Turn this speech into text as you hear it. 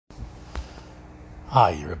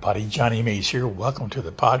Hi, everybody. Johnny Mays here. Welcome to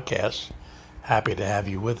the podcast. Happy to have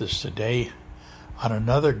you with us today on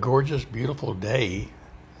another gorgeous, beautiful day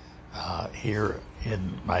here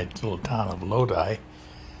in my little town of Lodi.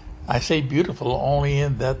 I say beautiful only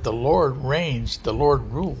in that the Lord reigns, the Lord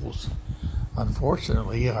rules.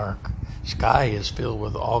 Unfortunately, our sky is filled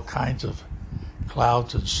with all kinds of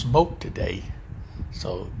clouds and smoke today.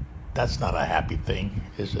 So that's not a happy thing,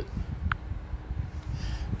 is it?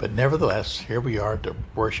 But nevertheless, here we are to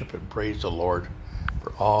worship and praise the Lord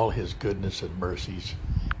for all his goodness and mercies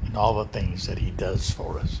and all the things that he does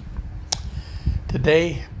for us.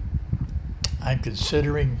 Today, I'm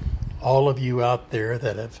considering all of you out there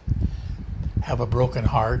that have a broken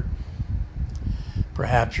heart.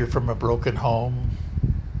 Perhaps you're from a broken home.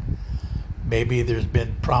 Maybe there's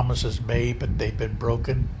been promises made, but they've been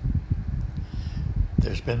broken.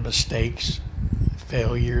 There's been mistakes,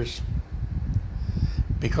 failures.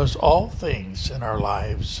 Because all things in our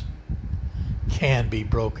lives can be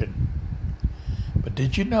broken. But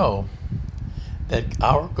did you know that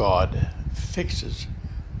our God fixes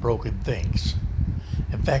broken things?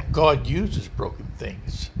 In fact, God uses broken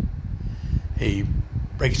things. He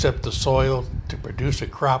breaks up the soil to produce a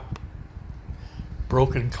crop.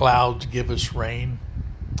 Broken clouds give us rain.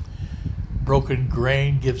 Broken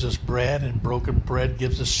grain gives us bread, and broken bread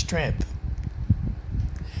gives us strength.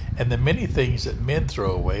 And the many things that men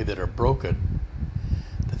throw away that are broken,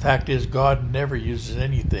 the fact is God never uses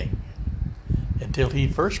anything until he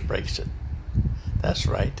first breaks it. That's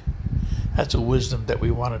right. That's a wisdom that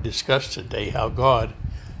we want to discuss today, how God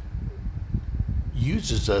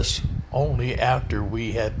uses us only after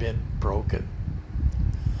we have been broken.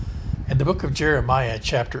 In the book of Jeremiah,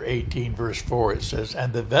 chapter 18, verse 4, it says,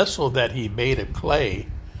 "And the vessel that he made of clay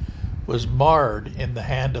was marred in the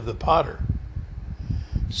hand of the potter.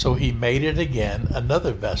 So he made it again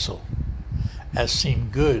another vessel, as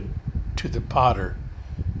seemed good to the potter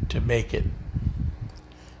to make it."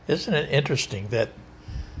 Isn't it interesting that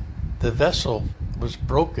the vessel was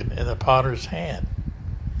broken in the potter's hand,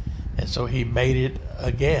 and so he made it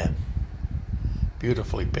again?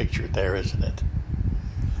 Beautifully pictured there, isn't it?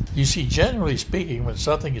 You see, generally speaking, when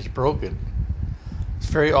something is broken, it's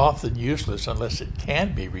very often useless unless it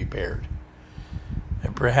can be repaired.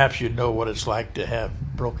 And perhaps you know what it's like to have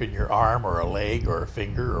broken your arm or a leg or a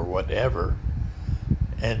finger or whatever,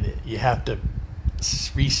 and you have to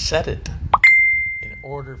reset it in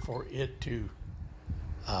order for it to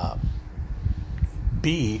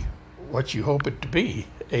be what you hope it to be.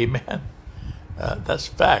 Amen. That's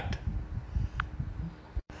fact.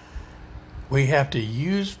 We have to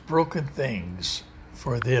use broken things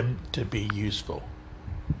for them to be useful.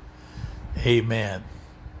 Amen.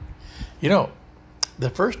 You know, the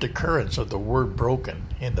first occurrence of the word broken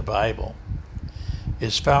in the Bible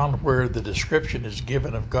is found where the description is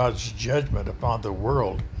given of God's judgment upon the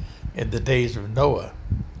world in the days of Noah.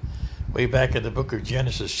 Way back in the book of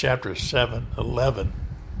Genesis, chapter 7:11,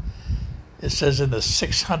 it says, "In the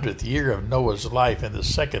 600th year of Noah's life, in the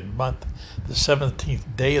second month, the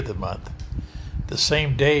 17th day of the month, the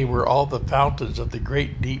same day were all the fountains of the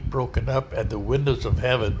great deep broken up, and the windows of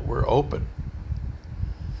heaven were open."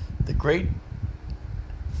 The great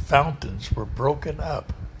fountains were broken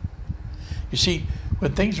up. You see,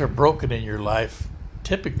 when things are broken in your life,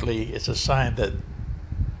 typically it's a sign that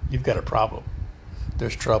you've got a problem.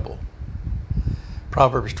 There's trouble.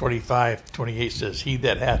 Proverbs 25:28 says, "He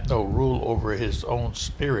that hath no rule over his own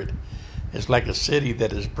spirit is like a city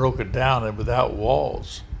that is broken down and without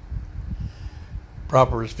walls."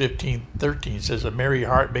 Proverbs 15:13 says, "A merry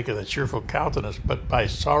heart maketh a cheerful countenance, but by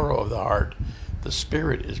sorrow of the heart the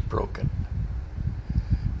spirit is broken."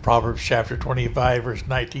 Proverbs chapter 25, verse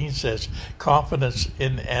 19 says, "Confidence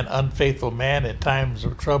in an unfaithful man in times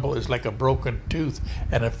of trouble is like a broken tooth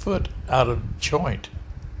and a foot out of joint."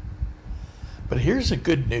 But here's the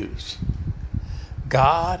good news.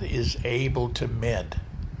 God is able to mend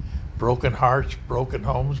broken hearts, broken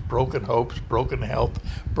homes, broken hopes, broken health,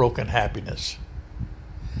 broken happiness.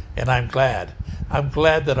 And I'm glad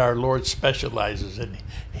that our Lord specializes in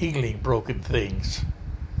healing broken things.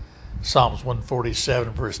 Psalms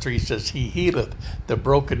 147 verse 3 says, "He healeth the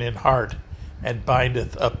broken in heart and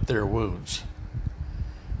bindeth up their wounds."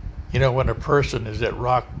 You know, when a person is at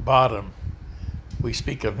rock bottom, we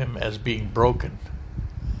speak of him as being broken.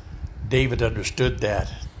 David understood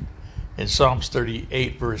that. In Psalms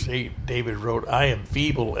 38 verse 8, David wrote, "I am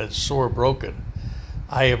feeble and sore broken.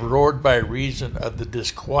 I have roared by reason of the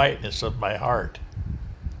disquietness of my heart."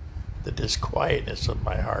 The disquietness of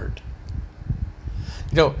my heart.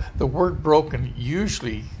 You know, the word broken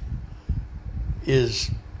usually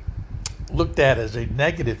is looked at as a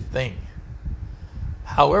negative thing.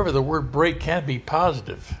 However, the word break can be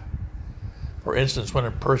positive. For instance, when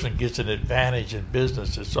a person gets an advantage in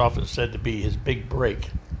business, it's often said to be his big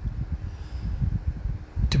break.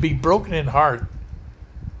 To be broken in heart,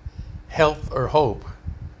 health, or hope,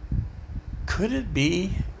 could it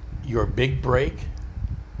be your big break?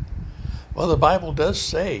 Well, the Bible does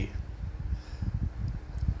say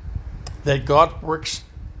that God works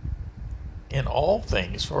in all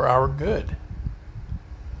things for our good.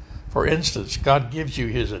 For instance, God gives you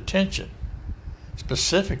his attention,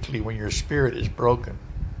 specifically when your spirit is broken,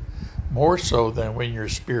 more so than when your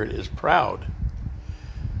spirit is proud.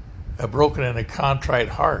 A broken and a contrite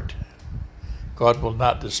heart, God will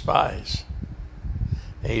not despise.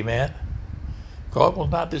 Amen? God will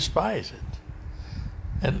not despise it.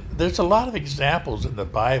 And there's a lot of examples in the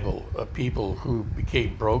Bible of people who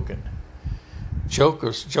became broken.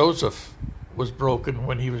 Joseph was broken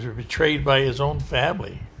when he was betrayed by his own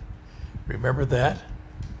family. Remember that?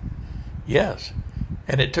 Yes.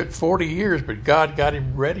 And it took 40 years, but God got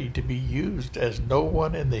him ready to be used as no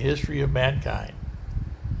one in the history of mankind.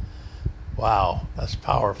 Wow, that's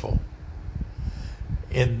powerful.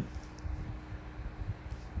 In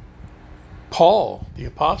Paul, the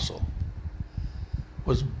apostle,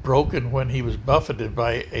 was broken when he was buffeted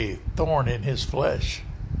by a thorn in his flesh.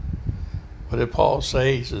 What did Paul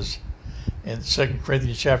say? He says in 2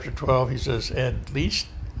 Corinthians chapter 12, he says, "And least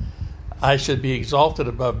I should be exalted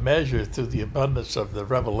above measure through the abundance of the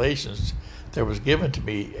revelations there was given to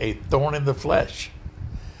me a thorn in the flesh,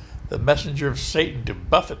 the messenger of Satan to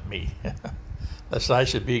buffet me, lest I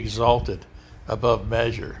should be exalted above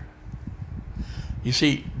measure." You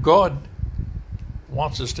see, God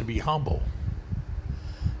wants us to be humble.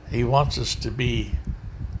 He wants us to be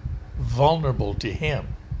vulnerable to him.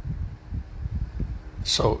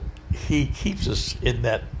 So he keeps us in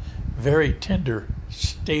that very tender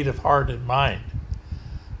state of heart and mind,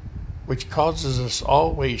 which causes us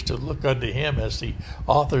always to look unto him as the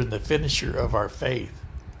author and the finisher of our faith.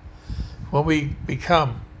 When we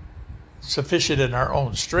become sufficient in our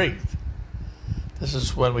own strength, this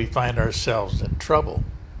is when we find ourselves in trouble.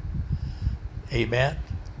 Amen?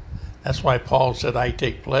 That's why Paul said, "I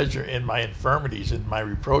take pleasure in my infirmities, in my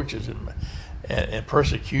reproaches, and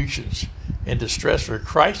persecutions, in distress for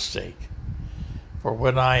Christ's sake. For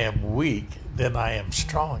when I am weak, then I am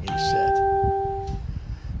strong," he said.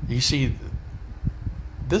 You see,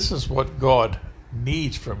 this is what God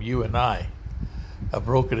needs from you and I, a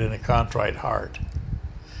broken and a contrite heart.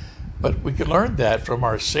 But we can learn that from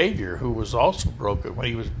our Savior, who was also broken when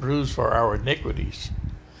he was bruised for our iniquities.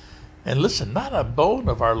 And listen, not a bone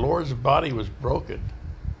of our Lord's body was broken.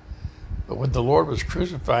 But when the Lord was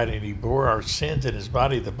crucified and he bore our sins in his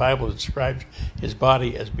body, the Bible describes his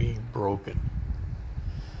body as being broken.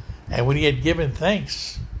 And when he had given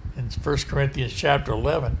thanks in 1 Corinthians chapter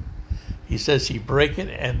 11, he says he brake it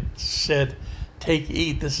and said, "Take,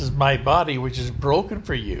 eat, this is my body which is broken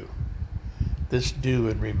for you. This do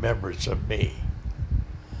in remembrance of me."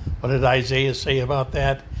 What did Isaiah say about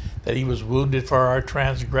that? That he was wounded for our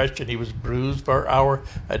transgression, he was bruised for our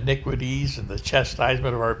iniquities, and the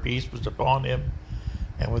chastisement of our peace was upon him,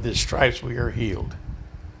 and with his stripes we are healed.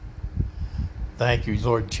 Thank you,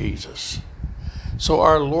 Lord Jesus. So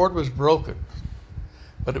our Lord was broken,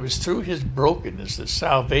 but it was through his brokenness that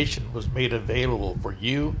salvation was made available for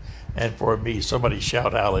you and for me. Somebody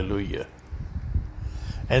shout hallelujah.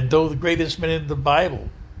 And though the greatest men in the Bible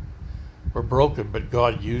were broken, but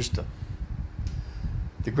God used them.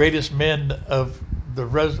 The greatest men of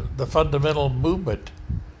the fundamental movement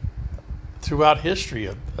throughout history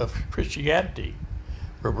of Christianity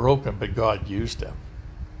were broken, but God used them.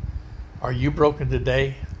 Are you broken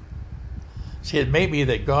today? See, it may be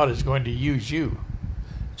that God is going to use you,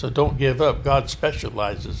 so don't give up. God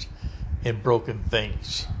specializes in broken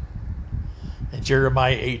things. In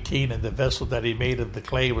Jeremiah 18, "And the vessel that he made of the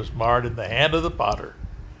clay was marred in the hand of the potter."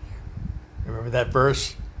 Remember that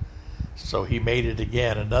verse? So he made it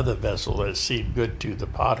again, another vessel that seemed good to the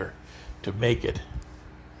potter to make it.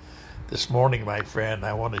 This morning, my friend,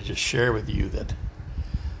 I want to just share with you that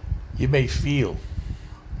you may feel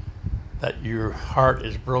that your heart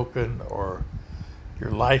is broken or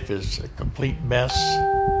your life is a complete mess,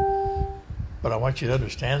 but I want you to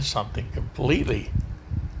understand something completely.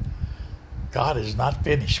 God is not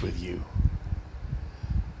finished with you.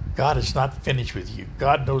 God is not finished with you.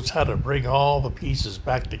 God knows how to bring all the pieces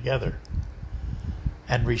back together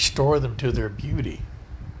and restore them to their beauty.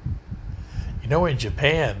 You know, in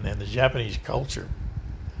Japan and the Japanese culture,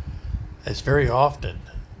 it's very often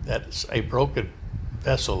that a broken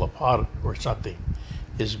vessel, a pot or something,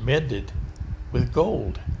 is mended with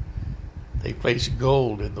gold. They place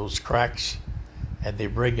gold in those cracks and they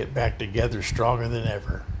bring it back together stronger than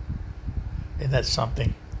ever. Isn't that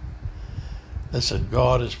something? Listen,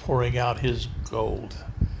 God is pouring out his gold,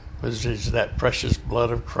 which is that precious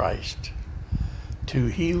blood of Christ, to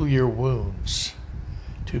heal your wounds,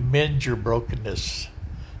 to mend your brokenness,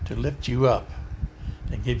 to lift you up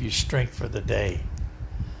and give you strength for the day.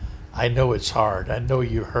 I know it's hard. I know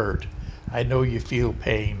you hurt. I know you feel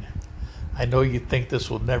pain. I know you think this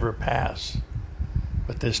will never pass,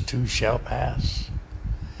 but this too shall pass.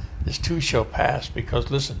 This too shall pass because,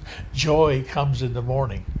 listen, joy comes in the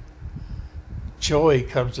morning. Joy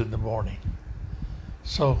comes in the morning.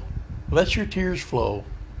 So let your tears flow.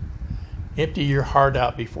 Empty your heart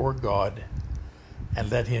out before God and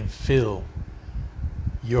let him fill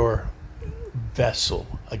your vessel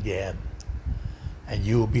again, and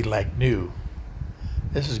you will be like new.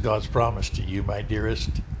 This is God's promise to you, my dearest.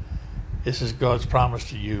 This is God's promise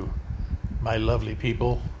to you, my lovely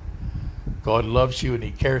people. God loves you and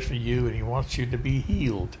he cares for you and he wants you to be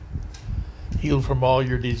healed. Healed from all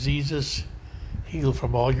your diseases, healed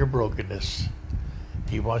from all your brokenness.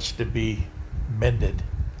 He wants you to be mended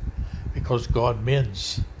because God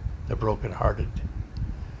mends the brokenhearted.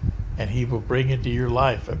 And he will bring into your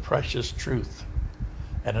life a precious truth,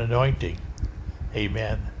 an anointing,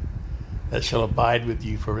 amen, that shall abide with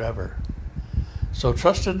you forever. So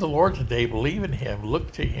trust in the Lord today, believe in him,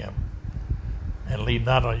 look to him, and lean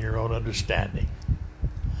not on your own understanding.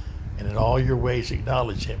 And in all your ways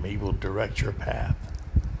acknowledge him, he will direct your path.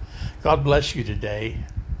 God bless you today.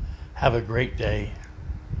 Have a great day.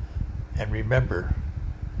 And remember,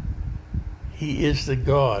 he is the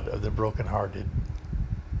God of the brokenhearted.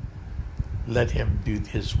 Let him do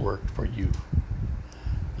his work for you.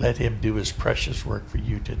 Let him do his precious work for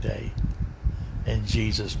you today. In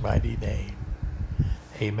Jesus' mighty name.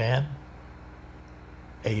 Amen.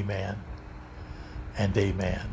 Amen. And amen.